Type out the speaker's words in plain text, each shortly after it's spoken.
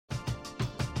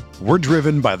We're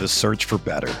driven by the search for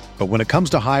better. But when it comes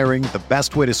to hiring, the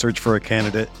best way to search for a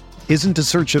candidate isn't to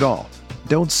search at all.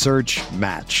 Don't search,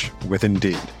 match with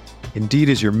Indeed. Indeed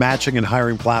is your matching and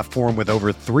hiring platform with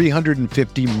over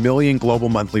 350 million global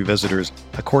monthly visitors,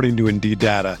 according to Indeed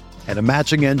data, and a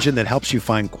matching engine that helps you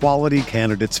find quality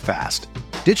candidates fast.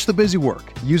 Ditch the busy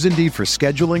work. Use Indeed for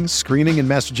scheduling, screening, and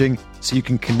messaging so you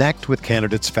can connect with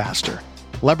candidates faster.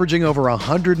 Leveraging over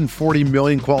 140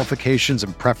 million qualifications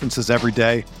and preferences every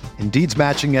day, Indeed's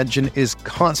matching engine is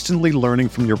constantly learning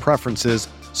from your preferences,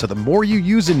 so the more you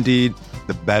use Indeed,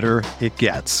 the better it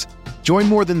gets. Join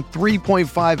more than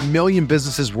 3.5 million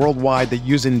businesses worldwide that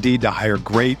use Indeed to hire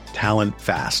great talent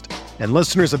fast. And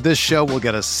listeners of this show will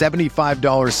get a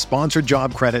 $75 sponsored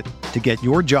job credit to get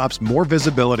your jobs more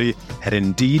visibility at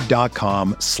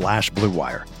Indeed.com/Blue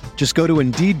Wire. Just go to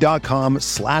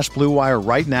Indeed.com/Blue Wire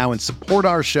right now and support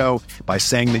our show by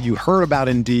saying that you heard about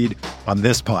Indeed on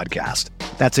this podcast.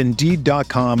 That's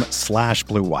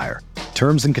Indeed.com/Blue Wire.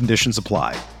 Terms and conditions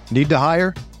apply. Need to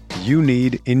hire? You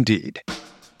need Indeed.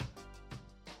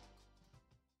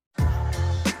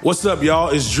 What's up, y'all?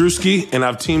 It's Drewski, and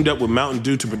I've teamed up with Mountain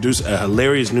Dew to produce a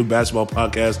hilarious new basketball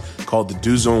podcast called The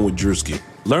Dew Zone with Drewski.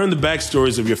 Learn the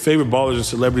backstories of your favorite ballers and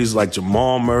celebrities like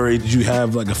Jamal Murray. Did you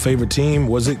have like a favorite team?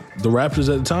 Was it the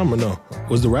Raptors at the time or no?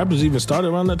 Was the Raptors even started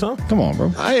around that time? Come on,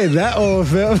 bro. I ain't that old,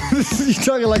 fam. You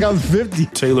talking like I'm 50.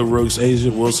 Taylor Rooks, Asia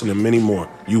Wilson, and many more.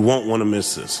 You won't want to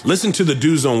miss this. Listen to The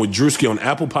Dew Zone with Drewski on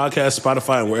Apple Podcasts,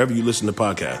 Spotify, and wherever you listen to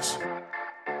podcasts.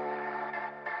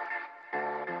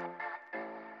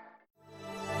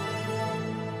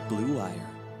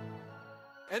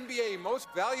 NBA Most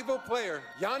Valuable Player,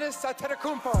 Giannis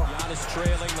Antetokounmpo. Giannis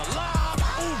trailing the lob.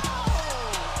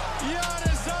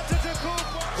 Giannis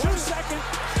Antetokounmpo. 2 second.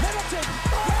 Middleton.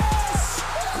 Yes!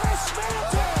 Chris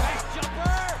Middleton. Back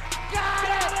jumper. Got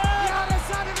it! Giannis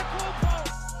Antetokounmpo.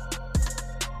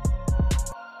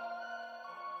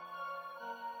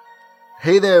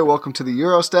 Hey there, welcome to the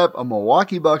Eurostep, a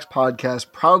Milwaukee Bucks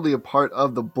podcast, proudly a part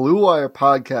of the Blue Wire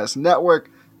Podcast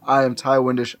Network. I am Ty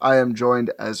Windish. I am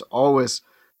joined, as always,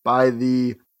 by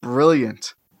the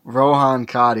brilliant Rohan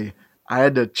Kadi. I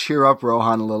had to cheer up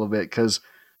Rohan a little bit because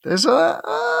there's a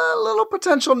little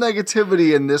potential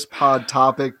negativity in this pod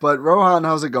topic. But Rohan,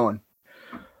 how's it going?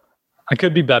 I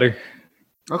could be better.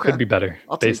 Okay, could be better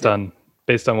based on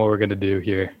what we're gonna do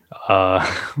here.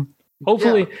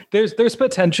 Hopefully, there's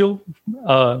potential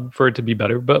for it to be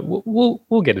better, but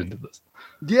we'll get into this.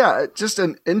 Yeah, just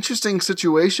an interesting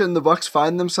situation the Bucks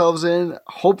find themselves in.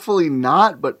 Hopefully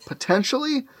not, but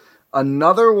potentially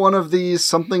another one of these.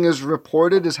 Something is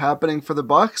reported is happening for the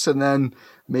Bucks, and then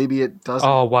maybe it doesn't.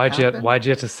 Oh, why'd happen. you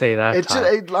have to say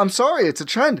that? I'm sorry, it's a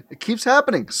trend. It keeps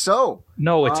happening. So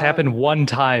no, it's happened one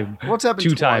time. What's happened?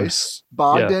 Two twice? Times.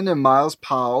 Bogdan and Miles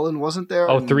Powell, and wasn't there?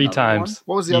 Oh, 3 times.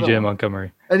 One? What was the other EJ one?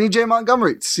 Montgomery. And EJ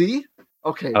Montgomery. See?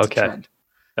 Okay. It's a trend.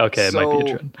 Okay, it might be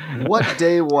a trend. What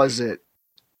day was it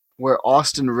where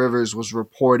Austin Rivers was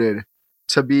reported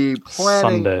to be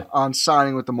planning on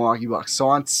signing with the Milwaukee Bucks? So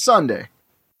on Sunday,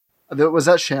 was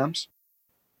that Shams?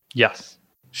 Yes.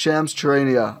 Shams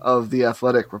Charania of The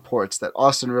Athletic reports that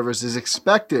Austin Rivers is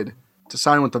expected to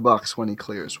sign with the Bucks when he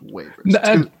clears waivers.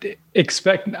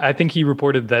 I think he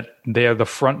reported that they are the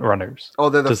front runners. Oh,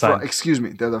 they're the front. Excuse me,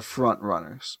 they're the front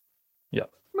runners. Yeah.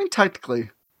 I mean, technically,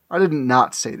 I did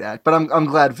not say that, but I'm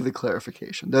glad for the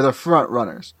clarification. They're the front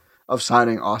runners of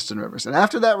signing Austin Rivers. And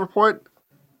after that report,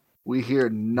 we hear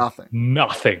nothing.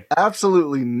 Nothing.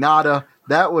 Absolutely nada.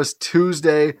 That was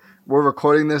Tuesday. We're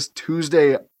recording this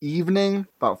Tuesday evening,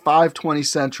 about 5:20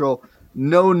 Central.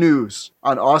 No news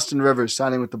on Austin Rivers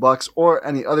signing with the Bucks or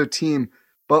any other team,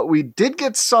 but we did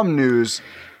get some news,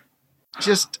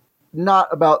 just not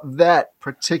about that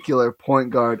particular point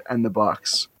guard and the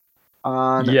Bucks.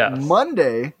 On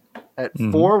Monday at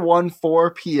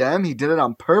 4:14 p.m., he did it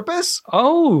on purpose.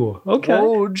 Oh, okay.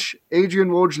 Adrian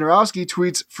Wojnarowski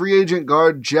tweets, free agent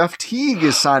guard Jeff Teague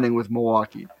is signing with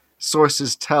Milwaukee.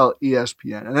 Sources tell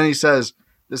ESPN. And then he says,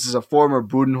 this is a former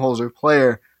Budenholzer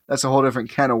player. That's a whole different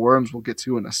can of worms we'll get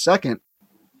to in a second.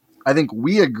 I think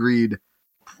we agreed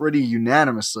pretty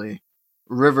unanimously,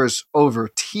 Rivers over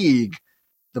Teague.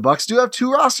 The Bucks do have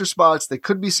 2 roster spots. They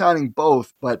could be signing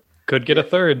both, but could get a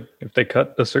third if they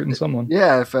cut a certain someone.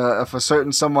 Yeah, if a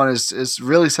certain someone is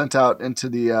really sent out into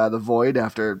the void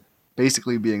after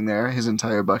basically being there his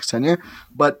entire Bucks tenure.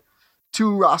 But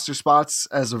 2 roster spots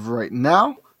as of right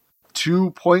now.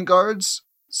 2 point guards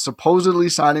supposedly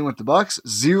signing with the Bucks.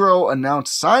 0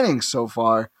 announced signings so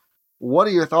far. What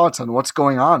are your thoughts on what's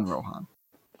going on, Rohan?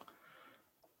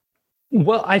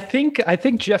 Well, I think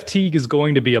Jeff Teague is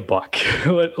going to be a buck.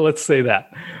 Let's say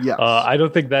that. Yes. I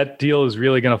don't think that deal is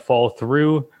really going to fall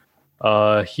through.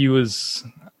 He was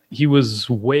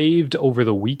waived over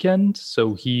the weekend,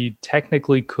 so he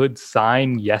technically could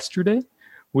sign yesterday,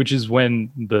 which is when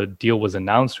the deal was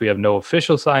announced. We have no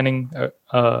official signing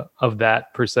of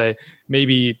that per se.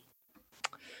 Maybe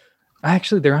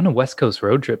actually they're on a West Coast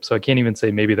road trip, so I can't even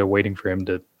say maybe they're waiting for him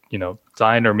to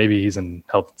sign, or maybe he's in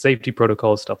health and safety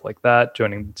protocols, stuff like that,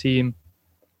 joining the team.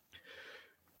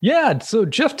 Yeah, so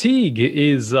Jeff Teague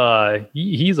is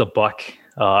he's a buck,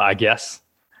 I guess.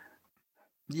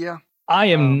 Yeah. I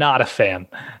am not a fan.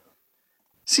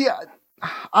 See,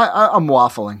 I'm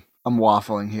waffling. I'm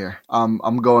waffling here.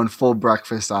 I'm going full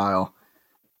breakfast aisle.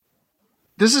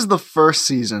 This is the first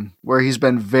season where he's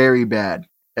been very bad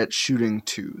at shooting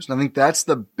twos. And I think that's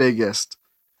the biggest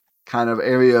kind of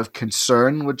area of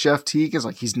concern with Jeff Teague, is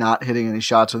like he's not hitting any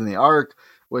shots within the arc,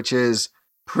 which is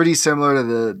pretty similar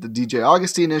to the DJ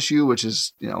Augustine issue, which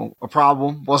is, a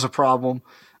problem.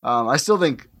 I still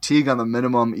think Teague on the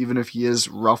minimum, even if he is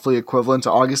roughly equivalent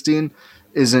to Augustine,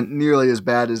 isn't nearly as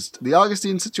bad as the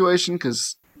Augustine situation,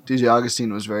 because DJ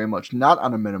Augustine was very much not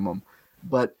on a minimum.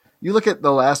 But you look at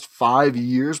the last 5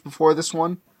 years before this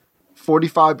one,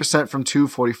 45% from two,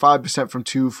 45% from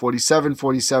two, 47,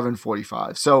 47,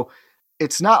 45. So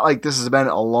it's not like this has been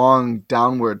a long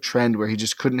downward trend where he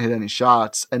just couldn't hit any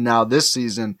shots. And now this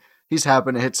season, he's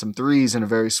happened to hit some threes in a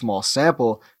very small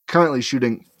sample, currently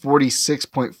shooting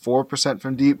 46.4%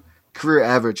 from deep, career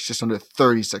average just under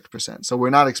 36%. So we're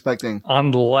not expecting...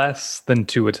 on less than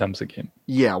 2 attempts a game.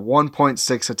 Yeah,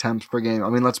 1.6 attempts per game. I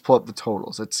mean, let's pull up the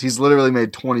totals. He's literally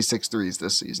made 26 threes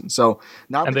this season. So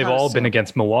not, and they've all been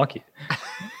against Milwaukee.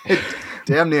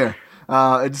 Damn near.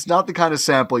 It's not the kind of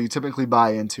sample you typically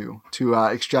buy into to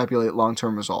extrapolate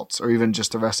long-term results, or even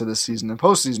just the rest of the season and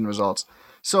postseason results.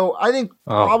 So I think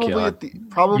probably at the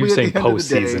end of the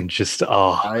day, just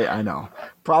I know.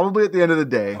 Probably at the end of the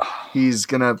day, he's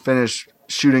gonna finish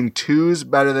shooting twos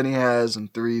better than he has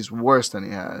and threes worse than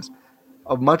he has.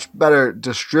 A much better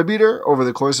distributor over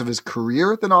the course of his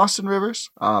career than Austin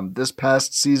Rivers. This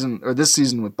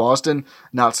season with Boston,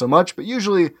 not so much, but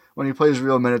usually when he plays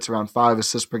real minutes, around 5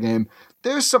 assists per game,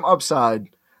 there's some upside.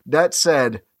 That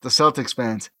said, the Celtics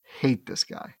fans hate this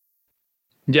guy.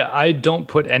 Yeah, I don't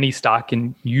put any stock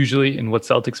usually in what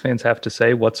Celtics fans have to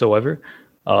say whatsoever.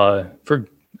 For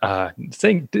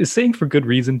saying for good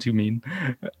reason too mean.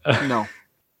 No.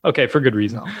 Okay, for good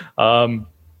reason. No.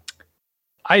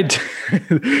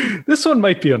 This one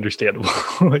might be understandable.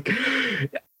 Like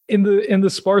in the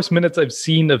sparse minutes I've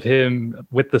seen of him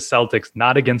with the Celtics,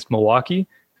 not against Milwaukee,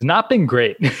 has not been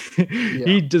great. Yeah.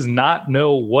 He does not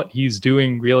know what he's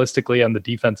doing realistically on the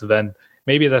defensive end.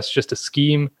 Maybe that's just a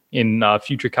scheme in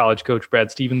future college coach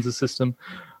Brad Stevens' system.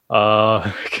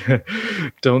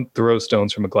 Don't throw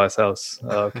stones from a glass house.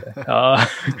 Okay.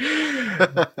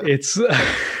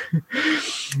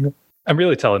 I'm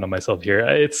really telling on myself here.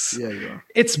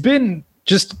 It's been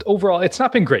just overall, it's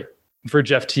not been great for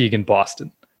Jeff Teague in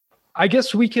Boston. I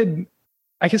guess we could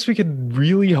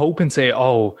really hope and say,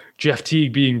 oh, Jeff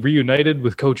Teague being reunited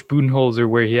with Coach Budenholzer,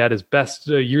 where he had his best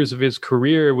years of his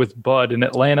career with Bud in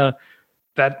Atlanta,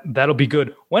 that'll be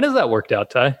good. When has that worked out,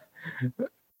 Ty?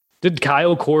 Did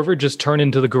Kyle Korver just turn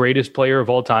into the greatest player of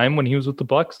all time when he was with the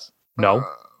Bucks? No.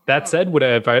 That said, would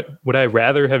I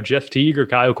rather have Jeff Teague or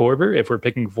Kyle Korver if we're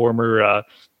picking former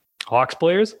Hawks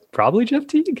players? Probably Jeff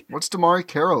Teague. What's DeMar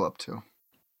Carroll up to?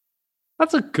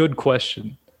 That's a good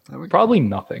question. Probably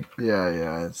nothing.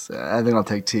 Yeah. I think I'll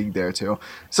take Teague there too.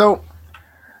 So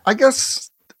I guess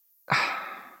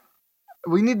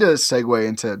we need to segue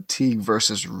into Teague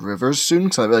versus Rivers soon,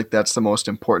 because I feel like that's the most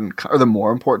important, or the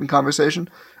more important conversation.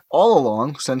 All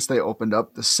along, since they opened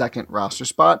up the second roster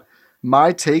spot,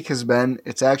 my take has been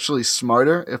it's actually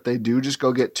smarter if they do just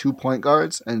go get 2 point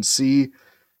guards and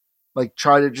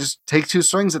try to just take 2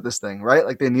 swings at this thing, right?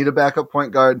 Like, they need a backup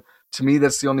point guard. To me,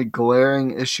 that's the only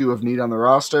glaring issue of need on the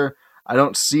roster. I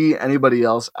don't see anybody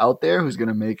else out there who's going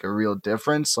to make a real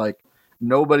difference. Like,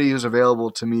 nobody who's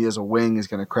available to me as a wing is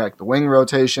going to crack the wing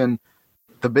rotation.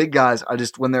 The big guys,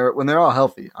 when they're all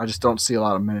healthy, I just don't see a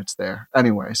lot of minutes there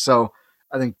anyway. So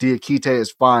I think Diakite is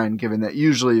fine, given that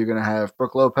usually you're going to have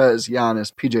Brook Lopez,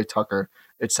 Giannis, PJ Tucker,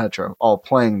 etc., all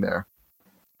playing there,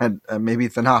 and maybe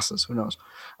Thanasis, who knows.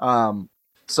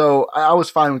 So I was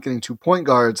fine with getting 2 point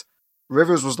guards.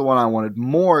 Rivers was the one I wanted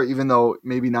more, even though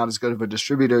maybe not as good of a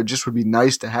distributor. Just would be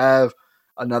nice to have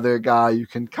another guy you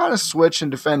can kind of switch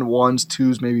and defend 1s,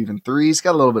 2s, maybe even 3s.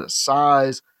 Got a little bit of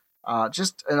size.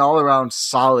 Just an all-around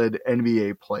solid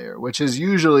NBA player, which is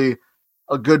usually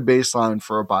a good baseline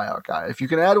for a buyout guy. If you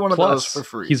can add one of those Plus, for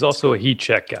free. he's also a heat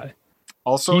check guy.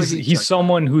 Also, he's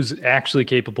someone who's actually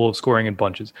capable of scoring in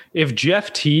bunches. If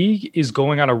Jeff Teague is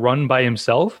going on a run by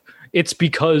himself, it's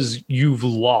because you've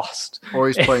lost. Or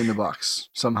he's playing the Bucks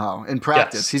somehow in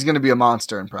practice. Yes. He's going to be a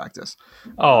monster in practice.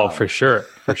 Oh, for sure.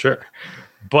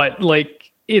 But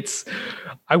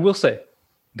I will say,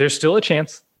 there's still a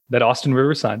chance that Austin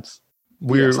Rivers signs.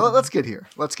 So let's get here.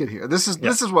 This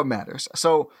is what matters.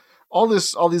 So all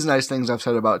these nice things I've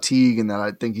said about Teague and that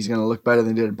I think he's going to look better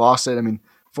than he did in Boston. I mean,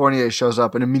 Fournier shows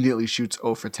up and immediately shoots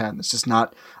 0 for 10. It's just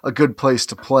not a good place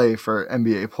to play for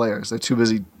NBA players. They're too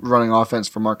busy running offense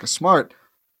for Marcus Smart.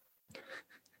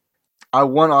 I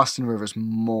want Austin Rivers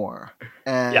more.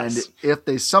 And if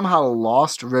they somehow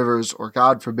lost Rivers or,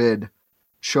 God forbid,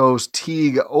 chose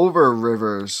Teague over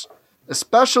Rivers,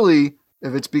 especially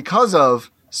if it's because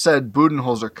of said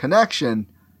Budenholzer connection,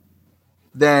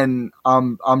 then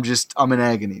I'm in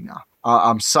agony now.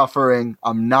 I'm suffering.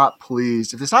 I'm not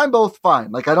pleased. If they sign both,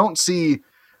 fine. I don't see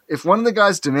if one of the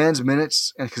guys demands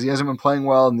minutes and because he hasn't been playing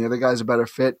well and the other guy's a better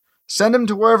fit, send him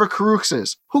to wherever Karooks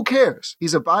is. Who cares?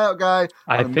 He's a buyout guy.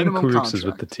 I think Karooks is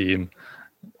with the team.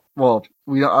 Well,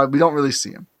 we don't really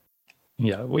see him.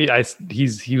 Yeah,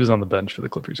 he was on the bench for the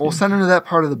Clippers. We'll send him to that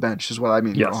part of the bench is what I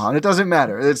mean, yes. Rohan. It doesn't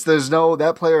matter.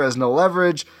 That player has no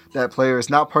leverage. That player is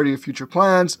not part of your future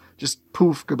plans. Just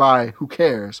poof, goodbye. Who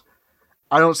cares?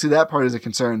 I don't see that part as a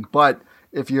concern. But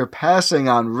if you're passing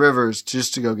on Rivers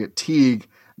just to go get Teague,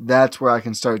 that's where I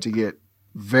can start to get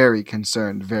very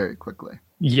concerned very quickly.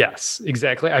 Yes,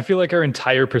 exactly. I feel like our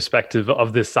entire perspective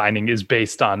of this signing is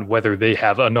based on whether they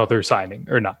have another signing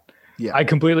or not. Yeah, I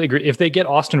completely agree. If they get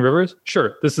Austin Rivers,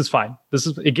 sure, this is fine.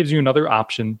 It gives you another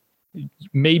option.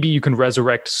 Maybe you can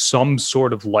resurrect some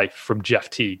sort of life from Jeff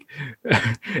Teague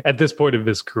at this point of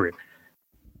his career.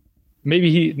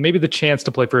 Maybe the chance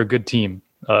to play for a good team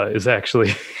is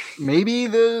actually maybe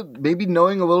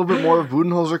knowing a little bit more of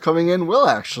Budenholzer coming in will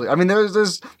actually. I mean,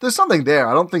 there's something there.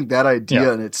 I don't think that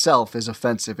idea in itself is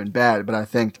offensive and bad, but I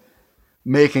think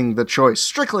making the choice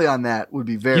strictly on that would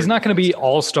be very. He's not going to be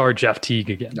all-star Jeff Teague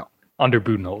again. No. Under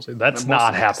Budenholzer. That's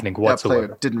not happening whatsoever. That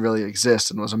player didn't really exist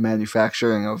and was a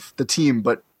manufacturing of the team,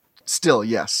 but still,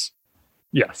 yes.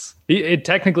 Yes. It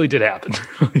technically did happen.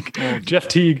 Jeff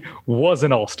Teague was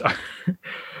an all-star.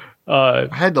 I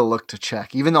had to look to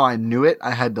check. Even though I knew it,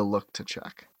 I had to look to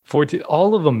check. 14.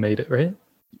 All of them made it, right?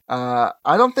 I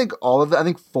don't think all of them. I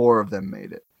think 4 of them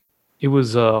made it. It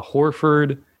was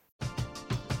Horford.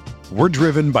 We're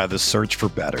driven by the search for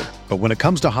better. But when it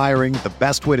comes to hiring, the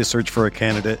best way to search for a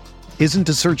candidate isn't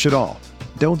to search at all.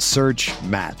 Don't search,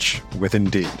 match with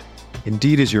Indeed.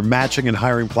 Indeed is your matching and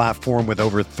hiring platform with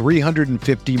over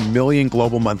 350 million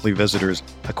global monthly visitors,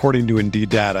 according to Indeed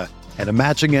data, and a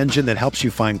matching engine that helps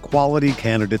you find quality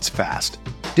candidates fast.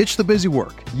 Ditch the busy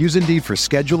work. Use Indeed for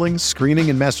scheduling, screening,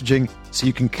 and messaging so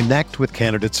you can connect with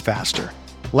candidates faster.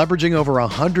 Leveraging over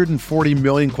 140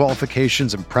 million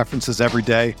qualifications and preferences every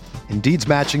day, Indeed's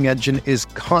matching engine is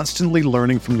constantly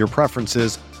learning from your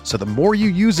preferences, so the more you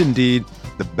use Indeed,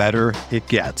 the better it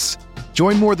gets.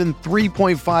 Join more than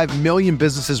 3.5 million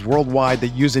businesses worldwide that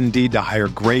use Indeed to hire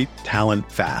great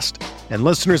talent fast. And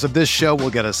listeners of this show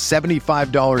will get a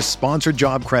 $75 sponsored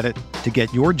job credit to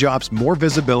get your jobs more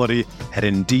visibility at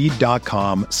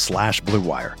Indeed.com/Blue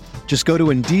Wire. Just go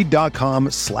to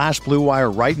Indeed.com/Blue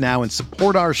Wire right now and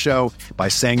support our show by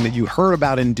saying that you heard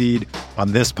about Indeed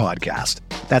on this podcast.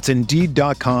 That's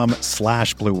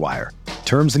Indeed.com/Blue Wire.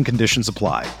 Terms and conditions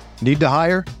apply. Need to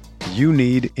hire? You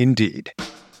need Indeed.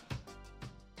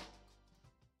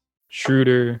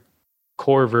 Schroeder,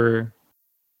 Korver,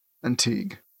 and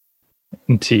Teague.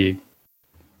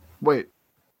 Wait.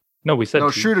 No, we said no.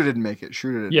 Teague. Schroeder didn't make it.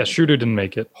 Schroeder didn't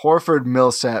make it. Horford,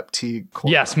 Millsap, Teague,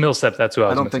 Korver. Yes, Millsap. That's who I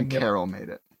was. I don't think Carroll made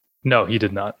it. No, he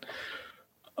did not.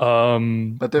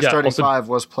 But their starting 5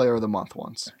 was Player of the Month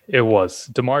once. It was.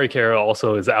 Damari Carroll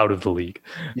also is out of the league.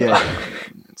 Yeah.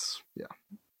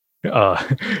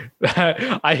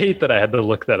 I hate that I had to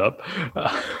look that up.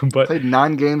 But played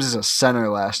 9 games as a center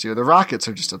last year. The Rockets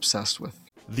are just obsessed with.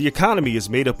 The economy is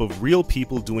made up of real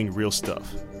people doing real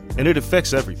stuff, and it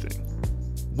affects everything.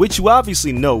 Which you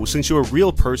obviously know since you're a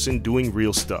real person doing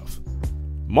real stuff.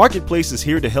 Marketplace is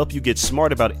here to help you get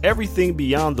smart about everything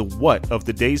beyond the what of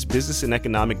the day's business and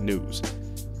economic news.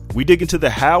 We dig into the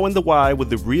how and the why with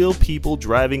the real people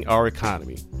driving our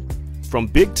economy. From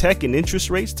big tech and interest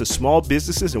rates to small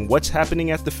businesses and what's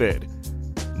happening at the Fed.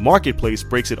 Marketplace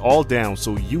breaks it all down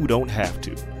so you don't have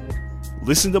to.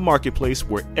 Listen to Marketplace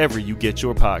wherever you get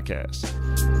your podcasts.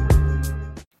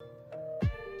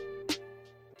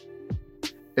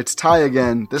 It's Ty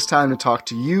again, this time to talk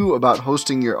to you about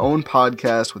hosting your own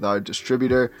podcast with our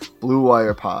distributor, Blue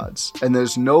Wire Pods. And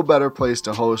there's no better place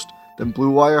to host than Blue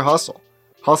Wire Hustle.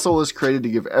 Hustle was created to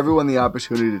give everyone the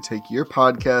opportunity to take your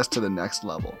podcast to the next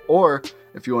level. Or,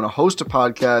 if you want to host a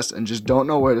podcast and just don't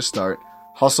know where to start,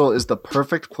 Hustle is the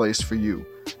perfect place for you.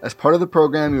 As part of the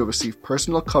program, you'll receive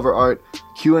personal cover art,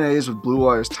 Q&As with Blue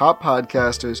Wire's top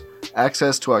podcasters,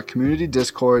 access to our community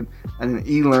Discord, and an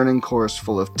e-learning course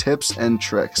full of tips and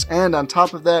tricks. And on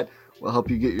top of that, we'll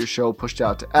help you get your show pushed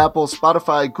out to Apple,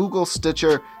 Spotify, Google,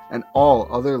 Stitcher, and all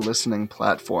other listening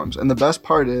platforms. And the best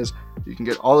part is, you can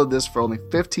get all of this for only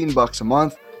 $15 a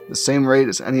month, the same rate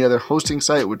as any other hosting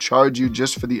site would charge you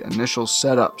just for the initial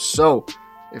setup. So,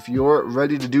 if you're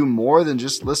ready to do more than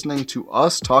just listening to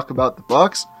us talk about the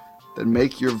Bucks, then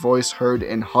make your voice heard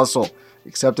in Hustle.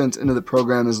 Acceptance into the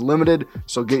program is limited,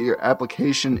 so get your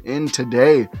application in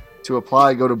today. To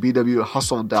apply, go to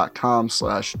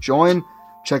bwhustle.com/join.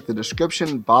 Check the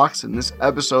description box in this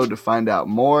episode to find out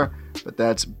more, but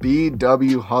that's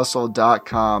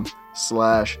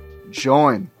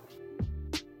bwhustle.com/join.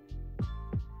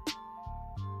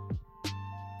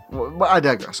 Well, I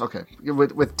digress. Okay,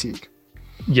 with Teague.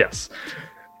 Yes.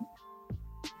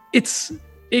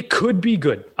 It could be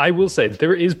good. I will say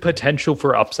there is potential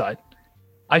for upside.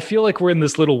 I feel like we're in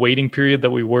this little waiting period that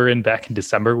we were in back in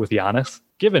December with Giannis,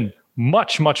 given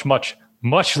much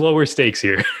lower stakes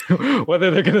here. Whether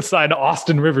they're going to sign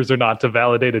Austin Rivers or not to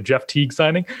validate a Jeff Teague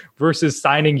signing versus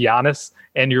signing Giannis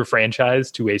and your franchise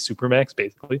to a supermax,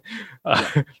 basically.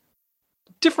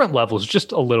 Different levels,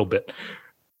 just a little bit.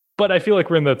 But I feel like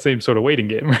we're in that same sort of waiting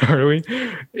game, are we?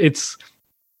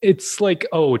 It's like,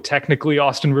 oh, technically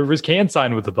Austin Rivers can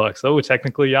sign with the Bucks. Oh,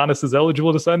 technically Giannis is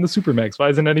eligible to sign the Supermax. Why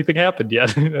hasn't anything happened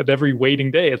yet? At every waiting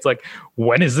day, it's like,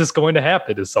 when is this going to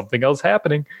happen? Is something else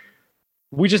happening?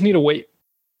 We just need to wait.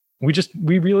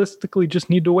 We realistically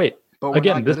just need to wait. But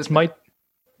again, this might.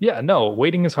 Yeah, no,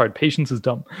 waiting is hard. Patience is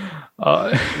dumb.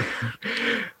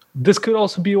 This could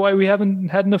also be why we haven't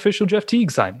had an official Jeff Teague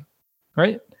signing,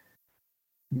 right?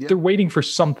 Yeah. They're waiting for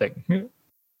something.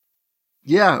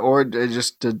 Yeah, or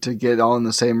just to get all in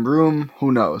the same room.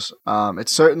 Who knows?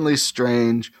 It's certainly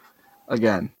strange.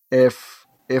 Again, if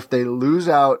they lose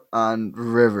out on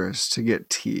Rivers to get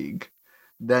Teague,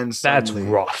 then suddenly,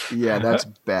 that's rough. Yeah, that's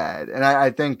bad. And I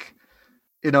think,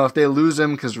 if they lose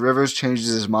him because Rivers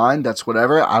changes his mind, that's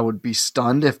whatever. I would be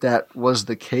stunned if that was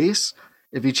the case.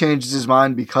 If he changes his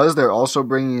mind because they're also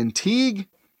bringing in Teague,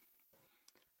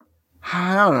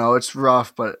 I don't know. It's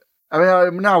rough, but I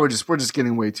mean, now we're just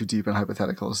getting way too deep in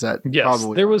hypotheticals. That yes,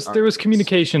 probably there was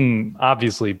communication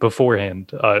obviously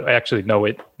beforehand. Actually, no,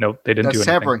 they didn't do anything.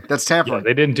 Tampering. That's tampering. Yeah,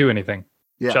 they didn't do anything.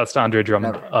 Yeah. Shouts to Andre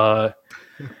Drummond.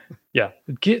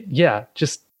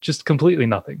 Just completely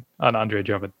nothing on Andre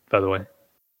Drummond. By the way,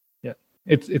 yeah,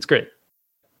 it's great.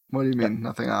 What do you mean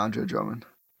nothing on Andre Drummond?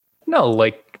 No,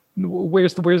 like.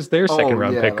 Where's their second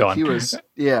round pick gone? He was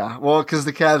well, because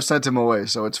the Cavs sent him away,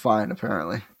 so it's fine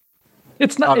apparently.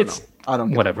 It's not. I don't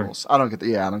get whatever. The rules. I don't get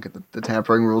the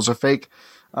tampering rules are fake.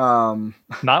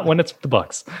 Not when it's the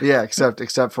Bucks. Yeah,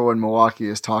 except for when Milwaukee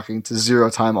is talking to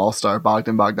 0-time All-Star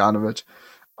Bogdan Bogdanovic.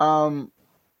 I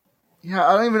don't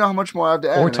even know how much more I have to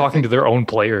add. Or talking to their own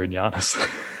player in Giannis.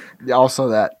 Yeah, also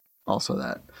that.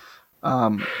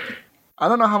 I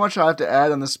don't know how much I have to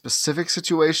add on this specific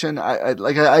situation. I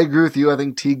agree with you. I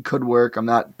think Teague could work. I'm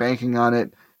not banking on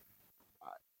it.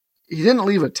 He didn't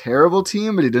leave a terrible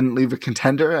team, but he didn't leave a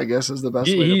contender, I guess is the best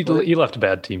way to put it. He left a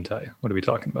bad team, Ty. What are we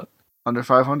talking about? Under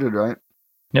 500, right?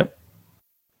 Yep.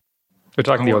 We're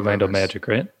talking the Orlando Magic,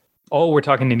 right? Oh, we're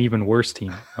talking an even worse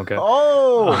team. Okay.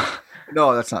 Oh!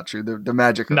 No, that's not true. The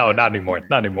Magic. No, not anymore.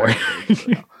 Not anymore.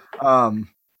 I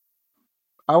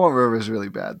want Rivers really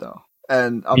bad, though.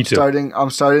 And I'm starting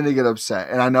to get upset.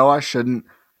 And I know I shouldn't.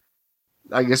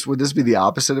 I guess, would this be the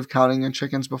opposite of counting your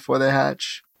chickens before they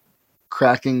hatch?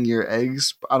 Cracking your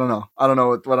eggs? I don't know. I don't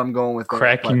know what I'm going with.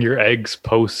 Cracking your eggs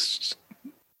post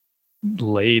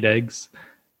laid eggs.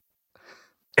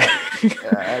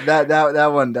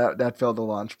 that failed to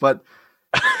launch. But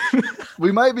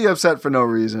we might be upset for no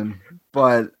reason.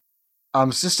 But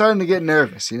I'm just starting to get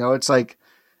nervous. It's like,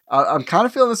 I'm kind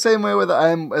of feeling the same way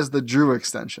as the Drew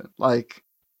extension. Like,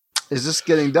 is this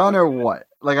getting done or what?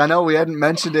 Like, I know we hadn't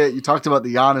mentioned it. You talked about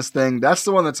the Giannis thing. That's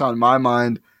the one that's on my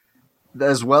mind.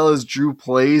 As well as Drew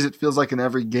plays, it feels like in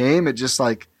every game, it just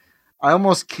like, I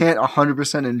almost can't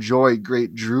 100% enjoy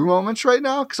great Drew moments right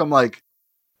now because I'm like,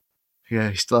 yeah,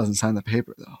 he still hasn't signed the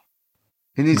paper though.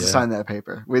 He needs to sign that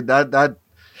paper. Wait, that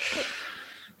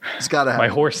it's got to happen.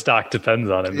 My horse stock depends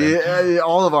on it. Man. Yeah,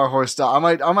 all of our horse stock. I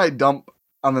might dump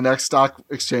on the next stock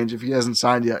exchange if he hasn't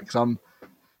signed yet because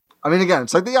I mean, again,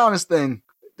 it's like the honest thing.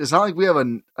 It's not like we have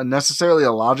a necessarily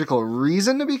a logical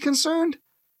reason to be concerned,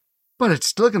 but it's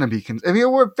still going to be. I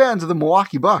mean, we're fans of the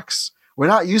Milwaukee Bucks. We're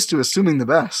not used to assuming the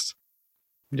best.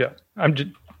 Yeah, I'm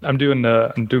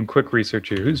doing quick research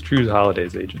here. Who's Drew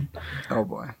Holiday's agent? Oh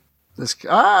boy,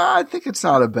 I think it's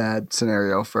not a bad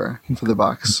scenario for the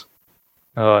Bucks.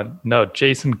 No,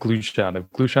 Jason Glushon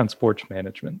of Glushon Sports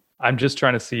Management. I'm just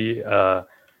trying to see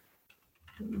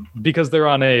because they're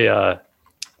on a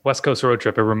West Coast road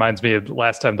trip. It reminds me of the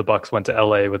last time the Bucks went to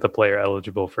LA with a player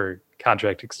eligible for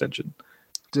contract extension.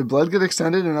 Did Blood get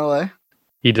extended in LA?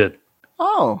 He did.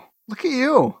 Oh, look at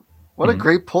you. What a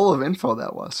great pull of info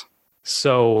that was.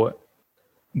 So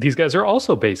these guys are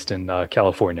also based in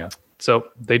California. So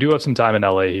they do have some time in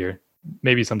LA here.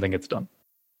 Maybe something gets done.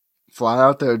 Fly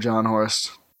out there, John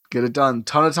Horst. Get it done.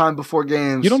 Ton of time before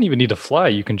games. You don't even need to fly.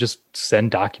 You can just send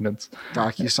documents.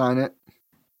 DocuSign it.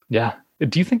 Yeah.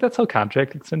 Do you think that's how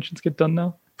contract extensions get done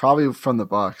now? Probably from the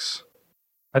Bucks.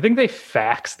 I think they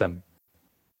fax them.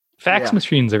 Fax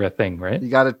machines are a thing, right? You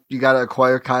gotta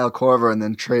acquire Kyle Korver and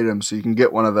then trade him so you can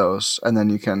get one of those, and then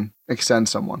you can extend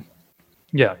someone.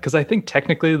 Yeah, because I think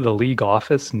technically the league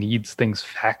office needs things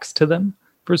faxed to them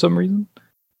for some reason.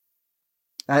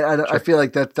 I feel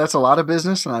like that's a lot of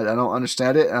business, and I don't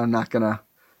understand it, and I'm not gonna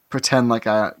pretend like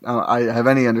I have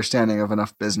any understanding of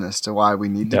enough business to why we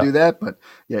need to do that. But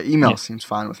email seems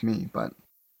fine with me. But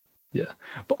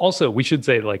but also we should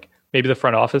say like maybe the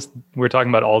front office. We're talking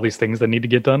about all these things that need to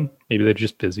get done. Maybe they're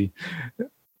just busy.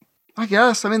 I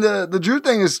guess. I mean the Drew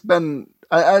thing has been.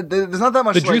 There's not that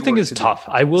much. The Drew thing is tough.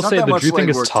 I will say the Drew thing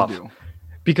is tough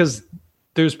because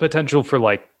there's potential for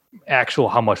like actual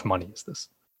how much money is this?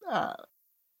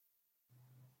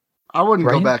 I wouldn't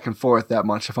go back and forth that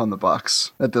much if I'm the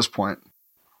Bucks at this point.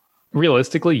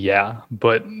 Realistically, yeah,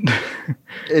 but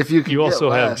if you also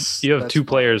less, have two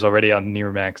players already on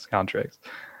near max contracts.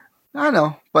 I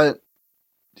know, but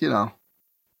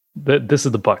this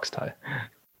is the Bucks, Ty.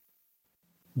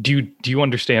 Do you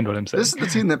understand what I'm saying? This is the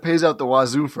team that pays out the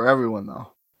wazoo for everyone,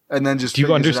 though, and then just do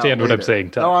you understand what I'm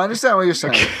saying, Ty? No, I understand what you're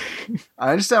saying.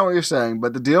 I understand what you're saying,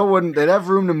 but the deal wouldn't. They'd have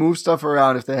room to move stuff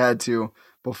around if they had to.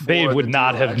 They would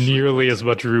not have nearly as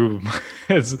much room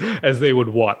as they would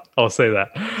want. I'll say that.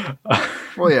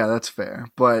 Well, yeah, that's fair.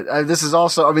 But this is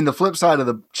also, I mean, the flip side of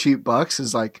the cheap Bucks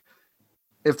is like,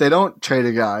 if they don't trade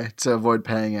a guy to avoid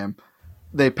paying him,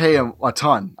 they pay him a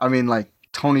ton. I mean, like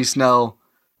Tony Snell,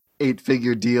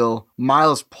 8-figure deal.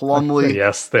 Miles Plumlee,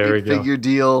 yes, there we go. 8-figure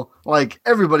deal. Like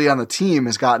everybody on the team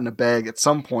has gotten a bag at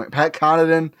some point. Pat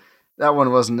Connaughton, that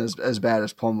one wasn't as bad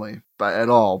as Plumlee at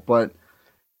all, but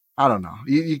I don't know.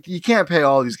 You can't pay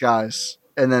all these guys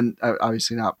and then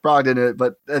obviously not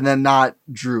Brogdon, and then not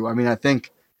Drew. I mean, I think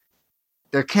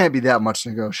there can't be that much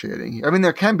negotiating. I mean,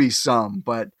 there can be some,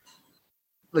 but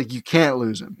like you can't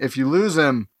lose him. If you lose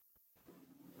him,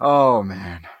 oh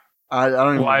man, I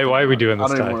don't even. Why are we doing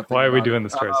this, Ty? Why are we doing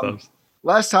this to ourselves?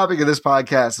 Last topic of this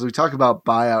podcast is we talk about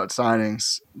buyout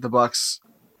signings. The Bucks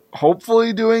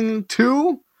hopefully doing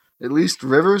 2, at least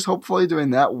Rivers hopefully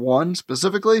doing that 1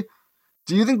 specifically.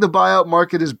 Do you think the buyout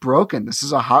market is broken? This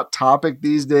is a hot topic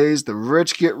these days. The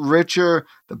rich get richer.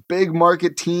 The big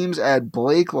market teams add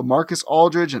Blake, LaMarcus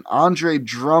Aldridge, and Andre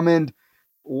Drummond.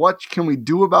 What can we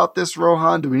do about this,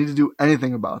 Rohan? Do we need to do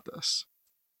anything about this?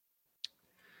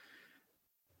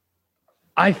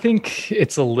 I think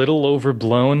it's a little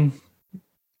overblown.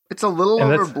 It's a little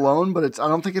overblown, but I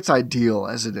don't think it's ideal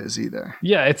as it is either.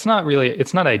 Yeah, it's not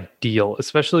ideal,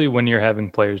 especially when you're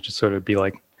having players just sort of be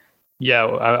like, yeah,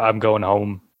 I'm going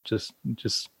home. Just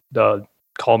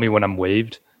call me when I'm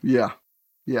waived. Yeah.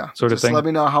 Sort of thing. Let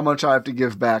me know how much I have to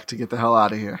give back to get the hell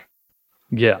out of here.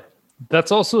 Yeah,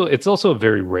 it's also a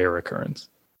very rare occurrence.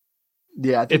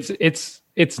 Yeah,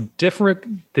 it's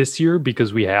different this year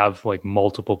because we have like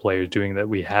multiple players doing that.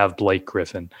 We have Blake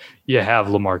Griffin, you have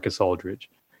LaMarcus Aldridge,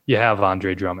 you have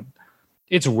Andre Drummond.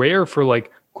 It's rare for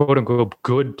like quote unquote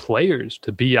good players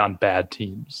to be on bad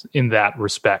teams in that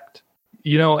respect.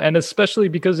 And especially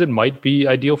because it might be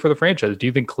ideal for the franchise. Do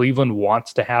you think Cleveland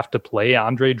wants to have to play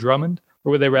Andre Drummond,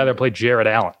 or would they rather play Jarrett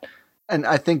Allen? And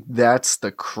I think that's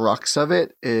the crux of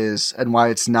it and why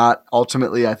it's not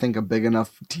ultimately, I think, a big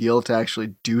enough deal to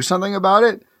actually do something about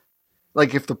it.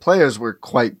 Like if the players were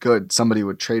quite good, somebody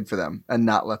would trade for them and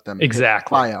not let them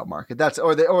exactly buyout market.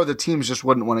 Or the teams just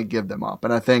wouldn't want to give them up.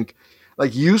 And I think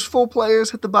like useful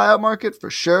players hit the buyout market for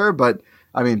sure, but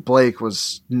I mean, Blake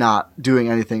was not doing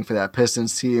anything for that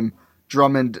Pistons team.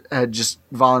 Drummond had just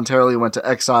voluntarily went to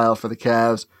exile for the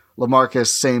Cavs. LaMarcus,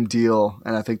 same deal,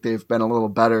 and I think they've been a little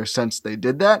better since they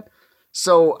did that.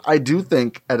 So I do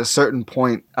think at a certain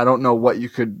point, I don't know what you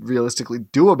could realistically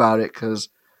do about it because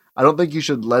I don't think you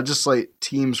should legislate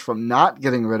teams from not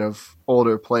getting rid of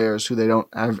older players who they don't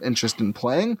have interest in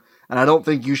playing. And I don't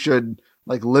think you should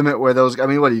like limit where those. I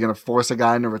mean, what are you going to force a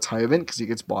guy into retirement because he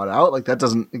gets bought out? Like that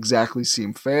doesn't exactly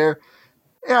seem fair.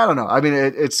 Yeah, I don't know. I mean,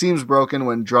 it seems broken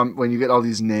when you get all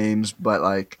these names, but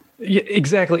like. Yeah,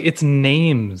 exactly. It's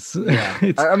names. Yeah.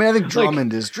 I think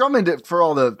Drummond for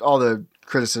all the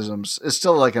criticisms is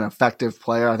still like an effective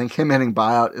player. I think him hitting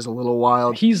buyout is a little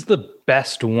wild. He's the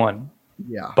best one.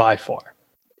 Yeah. By far.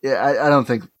 Yeah, I don't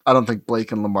think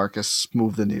Blake and LaMarcus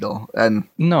move the needle. And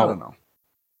no, I don't know.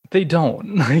 They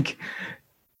don't. Like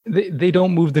they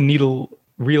don't move the needle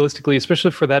realistically,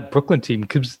 especially for that Brooklyn team,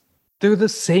 because they're the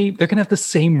same. They're gonna have the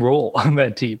same role on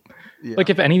that team. Yeah.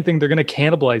 Like if anything, they're gonna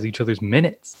cannibalize each other's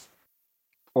minutes.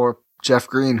 Or Jeff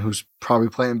Green, who's probably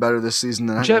playing better this season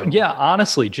than Jeff. Yeah,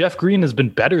 honestly, Jeff Green has been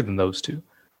better than those two,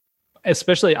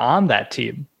 especially on that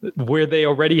team where they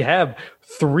already have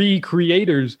 3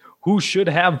 creators who should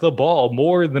have the ball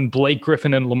more than Blake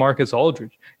Griffin and LaMarcus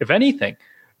Aldridge. If anything,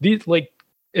 these like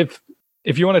if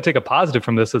you want to take a positive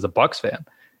from this as a Bucks fan,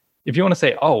 if you want to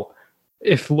say, oh,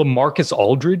 if LaMarcus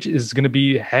Aldridge is going to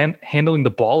be handling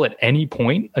the ball at any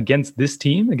point against this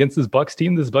team, against this Bucks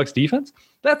team, this Bucks defense,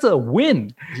 that's a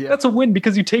win. Yeah. That's a win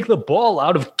because you take the ball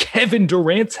out of Kevin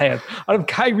Durant's hands, out of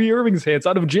Kyrie Irving's hands,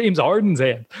 out of James Harden's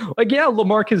hands. Like, yeah,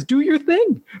 LaMarcus, do your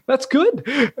thing. That's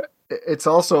good. It's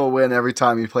also a win every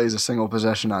time he plays a single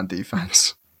possession on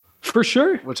defense. For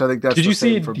sure. Which I think that's the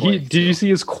same for Blake. Did you see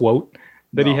his quote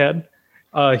that he had?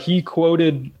 He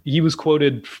was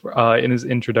quoted in his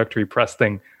introductory press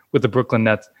thing with the Brooklyn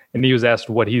Nets, and he was asked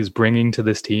what he's bringing to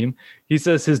this team. He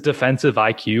says his defensive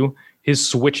IQ, his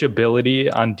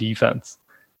switchability on defense.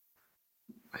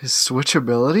 His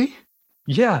switchability?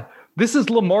 Yeah, this is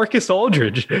LaMarcus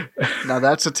Aldridge. Now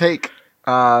that's a take.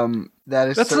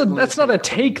 That's not a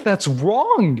take. That's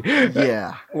wrong.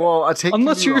 Yeah. Well, a take.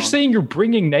 Unless you're saying you're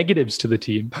bringing negatives to the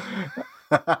team.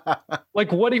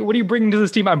 Like what are you bringing to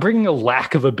this team? I'm bringing a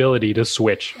lack of ability to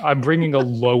switch. I'm bringing a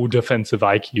low defensive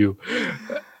IQ.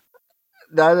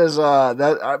 That is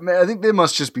I think they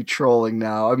must just be trolling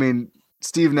now. I mean,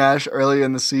 Steve Nash earlier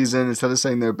in the season, instead of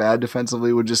saying they're bad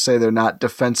defensively, would just say they're not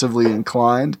defensively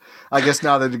inclined. I guess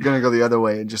now they're going to go the other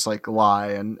way and just like lie.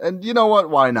 And you know what?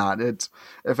 Why not?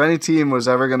 If any team was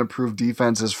ever going to prove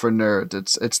defense is for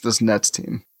nerds, it's this Nets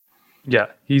team. Yeah,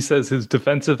 he says his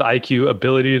defensive IQ,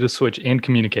 ability to switch, and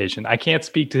communication. I can't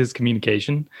speak to his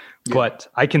communication, but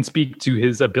I can speak to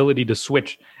his ability to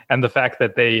switch and the fact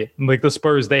that they, like the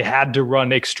Spurs, they had to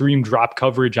run extreme drop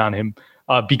coverage on him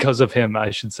because of him,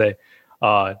 I should say,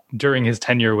 during his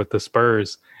tenure with the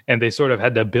Spurs. And they sort of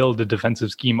had to build a defensive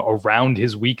scheme around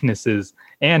his weaknesses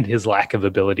and his lack of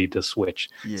ability to switch.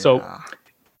 Yeah. So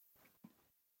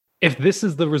if this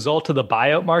is the result of the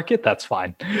buyout market, that's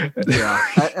fine. Yeah.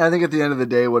 I think at the end of the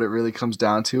day, what it really comes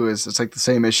down to is it's like the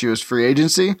same issue as free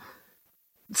agency.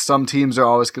 Some teams are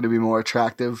always going to be more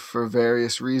attractive for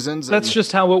various reasons. That's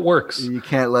just how it works. You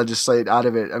can't legislate out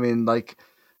of it. I mean, like,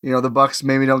 you know, the Bucks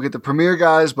maybe don't get the premier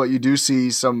guys, but you do see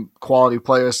some quality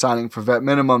players signing for vet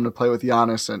minimum to play with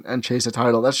Giannis and chase a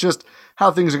title. That's just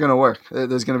how things are going to work.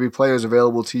 There's going to be players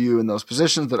available to you in those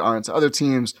positions that aren't to other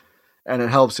teams. And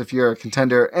it helps if you're a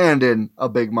contender and in a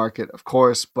big market, of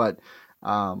course. But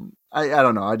I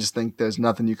don't know. I just think there's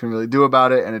nothing you can really do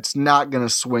about it, and it's not going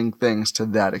to swing things to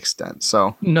that extent.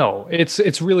 So no,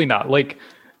 it's really not. Like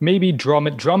maybe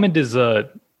Drummond is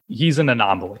he's an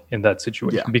anomaly in that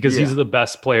situation because he's the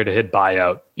best player to hit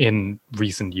buyout in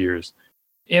recent years,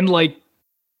 and like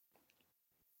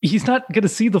he's not going to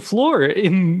see the floor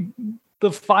in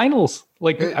the finals.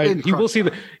 Like he will see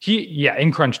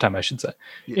in crunch time, I should say.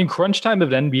 Yeah. In crunch time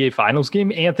of an NBA Finals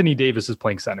game, Anthony Davis is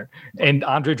playing center and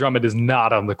Andre Drummond is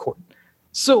not on the court.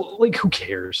 So like, who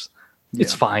cares? Yeah.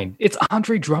 It's fine. It's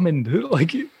Andre Drummond.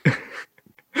 He's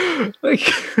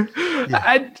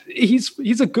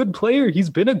a good player. He's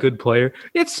been a good player.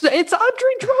 It's Andre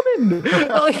Drummond,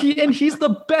 and he's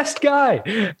the best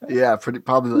guy. Yeah,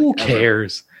 probably. Like who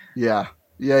cares? Yeah.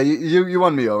 You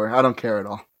won me over. I don't care at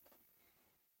all.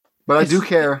 But I do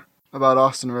care about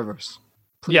Austin Rivers.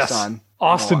 Please sign.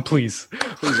 Austin, please.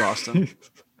 Please, Austin.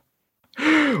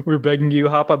 We're begging you,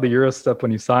 hop on the Eurostep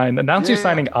when you sign. Announce you're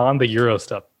signing on the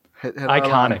Eurostep. Hit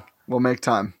iconic. We'll make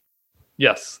time.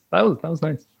 Yes, that was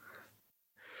nice.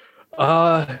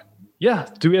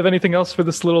 Do we have anything else for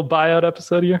this little buyout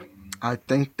episode here? I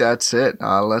think that's it.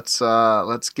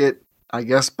 Let's get, I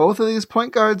guess, both of these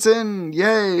point guards in.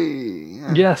 Yay!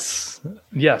 Yeah.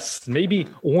 Yes. Maybe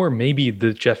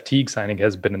the Jeff Teague signing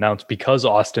has been announced because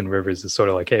Austin Rivers is sort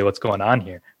of like, hey, what's going on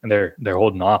here? And they're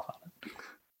holding off on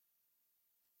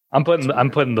it. I'm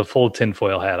putting the full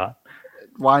tinfoil hat on.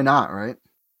 why not, right?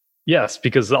 Yes,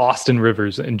 because Austin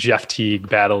Rivers and Jeff Teague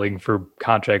battling for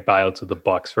contract buyouts with the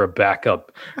Bucks for a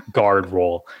backup guard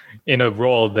role in a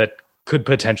role that could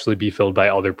potentially be filled by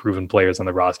other proven players on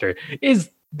the roster is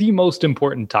the most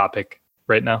important topic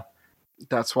right now.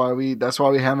 That's why we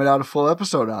hammered out a full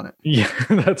episode on it. Yeah,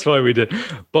 that's why we did.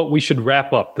 But we should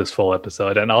wrap up this full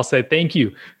episode, and I'll say thank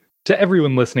you to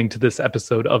everyone listening to this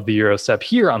episode of the Eurostep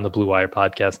here on the Blue Wire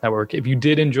Podcast Network. If you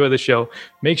did enjoy the show,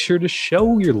 make sure to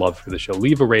show your love for the show.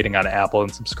 Leave a rating on Apple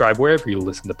and subscribe wherever you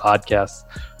listen to podcasts.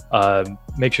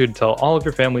 Make sure to tell all of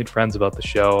your family and friends about the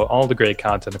show, all the great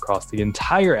content across the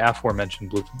entire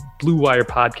aforementioned Blue Wire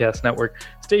Podcast Network.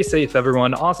 Stay safe,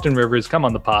 everyone. Austin Rivers, come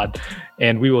on the pod,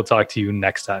 and we will talk to you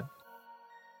next time.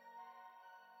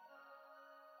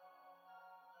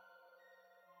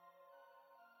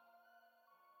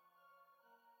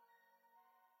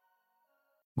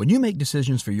 When you make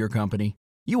decisions for your company,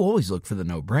 you always look for the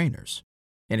no-brainers.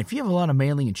 And if you have a lot of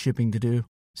mailing and shipping to do,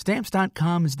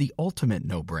 Stamps.com is the ultimate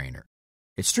no-brainer.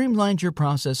 It streamlines your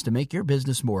process to make your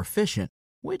business more efficient,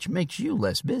 which makes you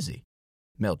less busy.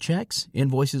 Mail checks,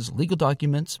 invoices, legal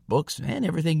documents, books, and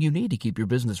everything you need to keep your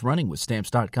business running with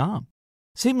Stamps.com.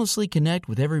 Seamlessly connect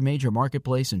with every major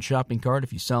marketplace and shopping cart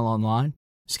if you sell online.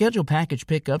 Schedule package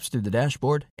pickups through the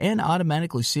dashboard and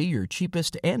automatically see your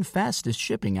cheapest and fastest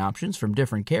shipping options from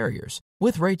different carriers,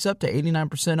 with rates up to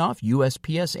 89% off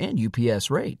USPS and UPS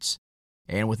rates.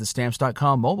 And with the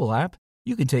Stamps.com mobile app,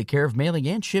 you can take care of mailing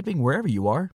and shipping wherever you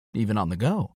are, even on the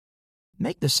go.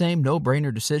 Make the same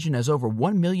no-brainer decision as over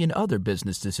 1 million other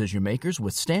business decision makers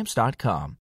with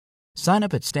Stamps.com. Sign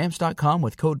up at Stamps.com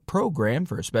with code PROGRAM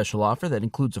for a special offer that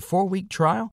includes a 4-week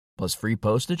trial, plus free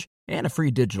postage and a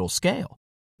free digital scale.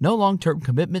 No long-term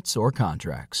commitments or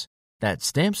contracts. That's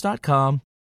Stamps.com,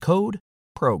 code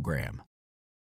PROGRAM.